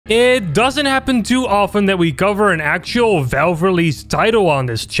It doesn't happen too often that we cover an actual Valve-released title on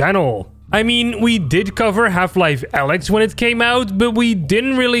this channel. I mean, we did cover Half-Life Alyx when it came out, but we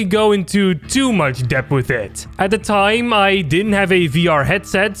didn't really go into too much depth with it. At the time, I didn't have a VR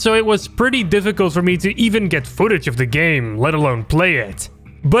headset, so it was pretty difficult for me to even get footage of the game, let alone play it.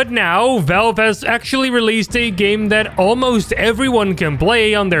 But now, Valve has actually released a game that almost everyone can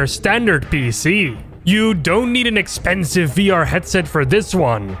play on their standard PC. You don't need an expensive VR headset for this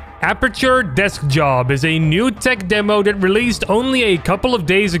one. Aperture Desk Job is a new tech demo that released only a couple of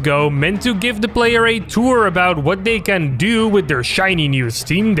days ago, meant to give the player a tour about what they can do with their shiny new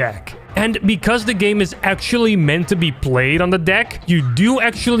Steam Deck. And because the game is actually meant to be played on the deck, you do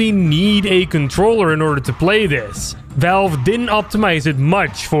actually need a controller in order to play this. Valve didn't optimize it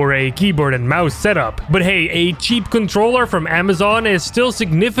much for a keyboard and mouse setup, but hey, a cheap controller from Amazon is still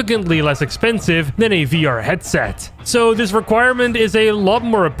significantly less expensive than a VR headset. So this requirement is a lot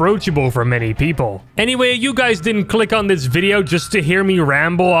more approachable for many people. Anyway, you guys didn't click on this video just to hear me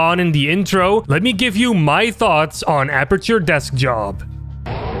ramble on in the intro. Let me give you my thoughts on Aperture Desk Job.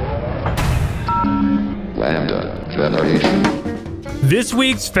 LambdaGeneration. This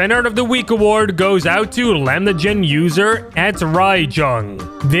week's Fan Art of the Week award goes out to LambdaGen user @Raijung.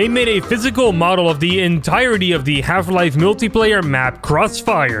 They made a physical model of the entirety of the Half-Life multiplayer map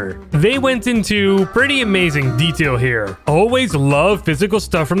Crossfire. They went into pretty amazing detail here. Always love physical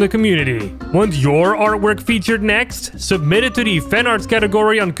stuff from the community. Want your artwork featured next? Submit it to the fan arts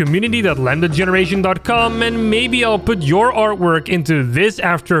category on community.lambdageneration.com and maybe I'll put your artwork into this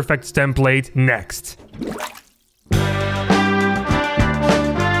After Effects template next.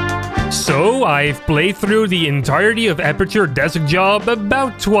 So, I've played through the entirety of Aperture Desk Job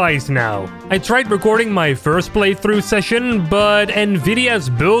about twice now. I tried recording my first playthrough session, but Nvidia's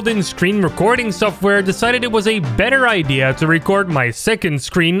built-in screen recording software decided it was a better idea to record my second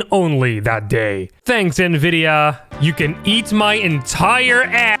screen only that day. Thanks, Nvidia. You can eat my entire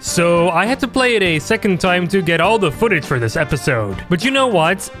ass. So, I had to play it a second time to get all the footage for this episode. But you know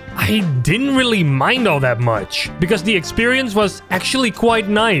what? I didn't really mind all that much, because the experience was actually quite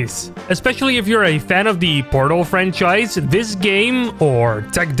nice. Especially if you're a fan of the Portal franchise, this game, or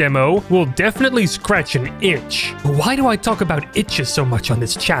tech demo, will definitely scratch an itch. Why do I talk about itches so much on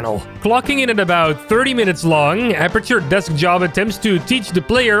this channel? Clocking in at about 30 minutes long, Aperture Desk Job attempts to teach the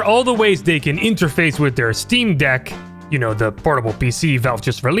player all the ways they can interface with their Steam Deck, you know, the portable PC Valve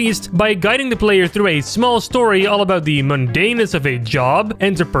just released, by guiding the player through a small story all about the mundaneness of a job,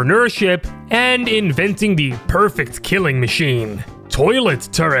 entrepreneurship, and inventing the perfect killing machine. Toilet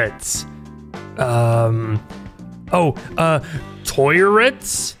turrets.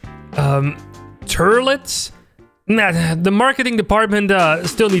 Toilets? Turlets? Nah, the marketing department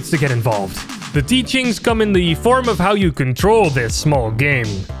still needs to get involved. The teachings come in the form of how you control this small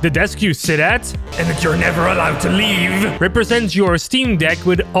game. The desk you sit at, and that you're never allowed to leave, represents your Steam Deck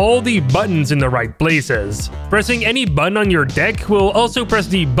with all the buttons in the right places. Pressing any button on your deck will also press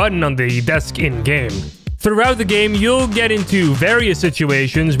the button on the desk in-game. Throughout the game, you'll get into various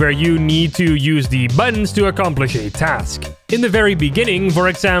situations where you need to use the buttons to accomplish a task. In the very beginning, for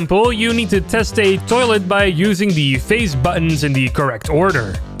example, you need to test a toilet by using the face buttons in the correct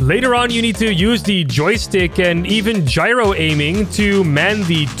order. Later on, you need to use the joystick and even gyro aiming to man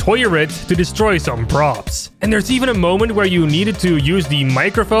the toilet to destroy some props. And there's even a moment where you needed to use the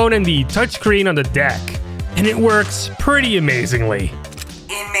microphone and the touchscreen on the deck. And it works pretty amazingly.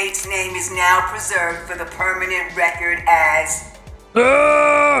 Inmate's name is now preserved for the permanent record as...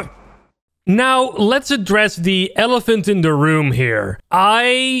 Now, let's address the elephant in the room here.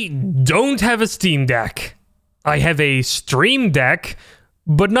 I don't have a Steam Deck. I have a Stream Deck,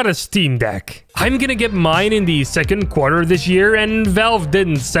 but not a Steam Deck. I'm gonna get mine in the second quarter this year, and Valve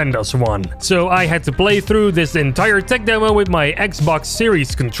didn't send us one. So I had to play through this entire tech demo with my Xbox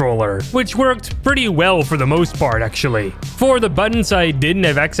Series controller, which worked pretty well for the most part, actually. For the buttons I didn't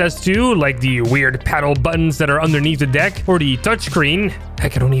have access to, like the weird paddle buttons that are underneath the deck, or the touchscreen,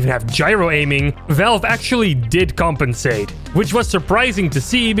 heck, I don't even have gyro aiming, Valve actually did compensate, which was surprising to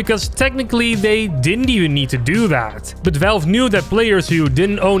see because technically they didn't even need to do that. But Valve knew that players who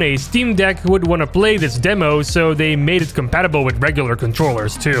didn't own a Steam Deck would want to play this demo, so they made it compatible with regular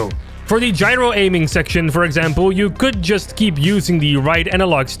controllers too. For the gyro aiming section, for example, you could just keep using the right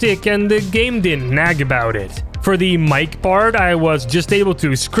analog stick and the game didn't nag about it. For the mic part, I was just able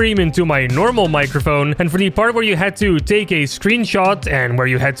to scream into my normal microphone, and for the part where you had to take a screenshot and where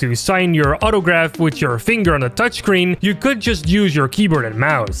you had to sign your autograph with your finger on the touchscreen, you could just use your keyboard and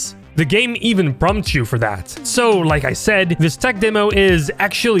mouse. The game even prompts you for that. So, like I said, this tech demo is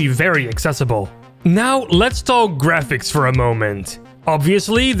actually very accessible. Now, let's talk graphics for a moment.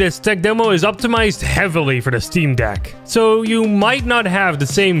 Obviously, this tech demo is optimized heavily for the Steam Deck, so you might not have the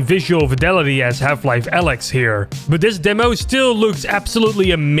same visual fidelity as Half-Life Alyx here, but this demo still looks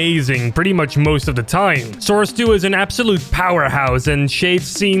absolutely amazing pretty much most of the time. Source 2 is an absolute powerhouse and shades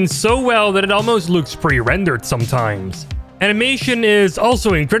scenes so well that it almost looks pre-rendered sometimes. Animation is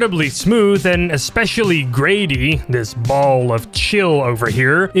also incredibly smooth, and especially Grady, this ball of chill over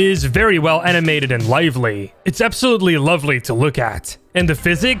here, is very well animated and lively. It's absolutely lovely to look at. And the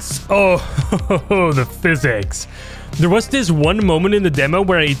physics? Oh, the physics. There was this one moment in the demo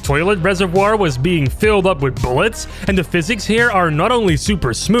where a toilet reservoir was being filled up with bullets, and the physics here are not only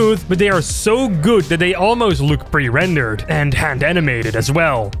super smooth, but they are so good that they almost look pre-rendered, and hand-animated as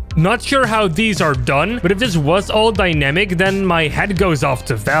well. Not sure how these are done, but if this was all dynamic, then my head goes off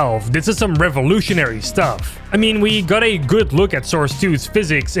to Valve. This is some revolutionary stuff. I mean, we got a good look at Source 2's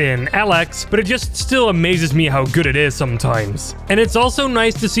physics in Alyx, but it just still amazes me how good it is sometimes. And it's also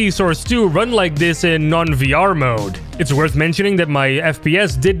nice to see Source 2 run like this in non-VR mode. It's worth mentioning that my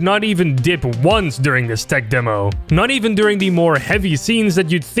FPS did not even dip once during this tech demo. Not even during the more heavy scenes that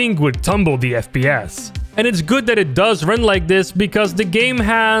you'd think would tumble the FPS. And it's good that it does run like this because the game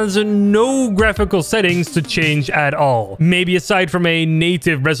has no graphical settings to change at all. Maybe aside from a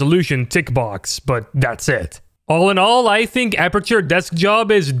native resolution tick box, but that's it. All in all, I think Aperture Desk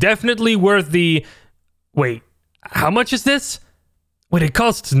Job is definitely worth the... Wait, how much is this? Wait, it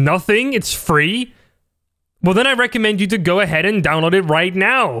costs nothing? It's free? Well, then I recommend you to go ahead and download it right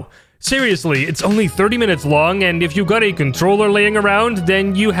now. Seriously, it's only 30 minutes long, and if you got a controller laying around,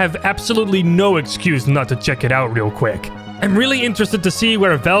 then you have absolutely no excuse not to check it out real quick. I'm really interested to see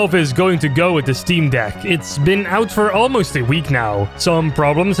where Valve is going to go with the Steam Deck. It's been out for almost a week now. Some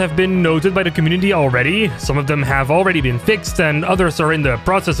problems have been noted by the community already, some of them have already been fixed, and others are in the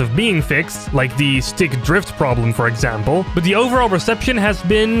process of being fixed, like the stick drift problem for example, but the overall reception has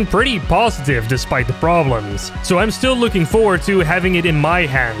been pretty positive despite the problems. So I'm still looking forward to having it in my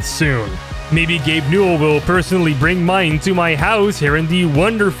hands soon. Maybe Gabe Newell will personally bring mine to my house here in the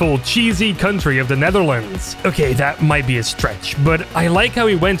wonderful, cheesy country of the Netherlands. Okay, that might be a stretch, but I like how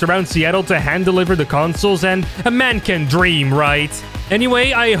he went around Seattle to hand-deliver the consoles, and a man can dream, right?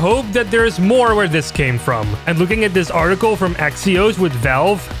 Anyway, I hope that there's more where this came from. And looking at this article from Axios with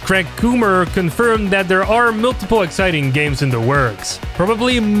Valve, Craig Coomer confirmed that there are multiple exciting games in the works.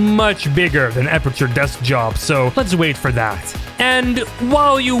 Probably much bigger than Aperture Desk Job, so let's wait for that. And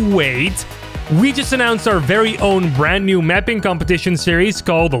while you wait, we just announced our very own brand new mapping competition series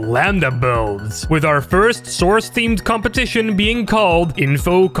called Lambda Builds, with our first Source-themed competition being called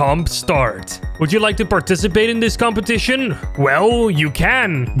Info Comp Start. Would you like to participate in this competition? Well, you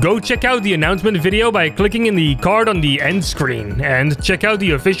can! Go check out the announcement video by clicking in the card on the end screen, and check out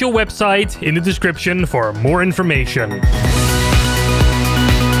the official website in the description for more information.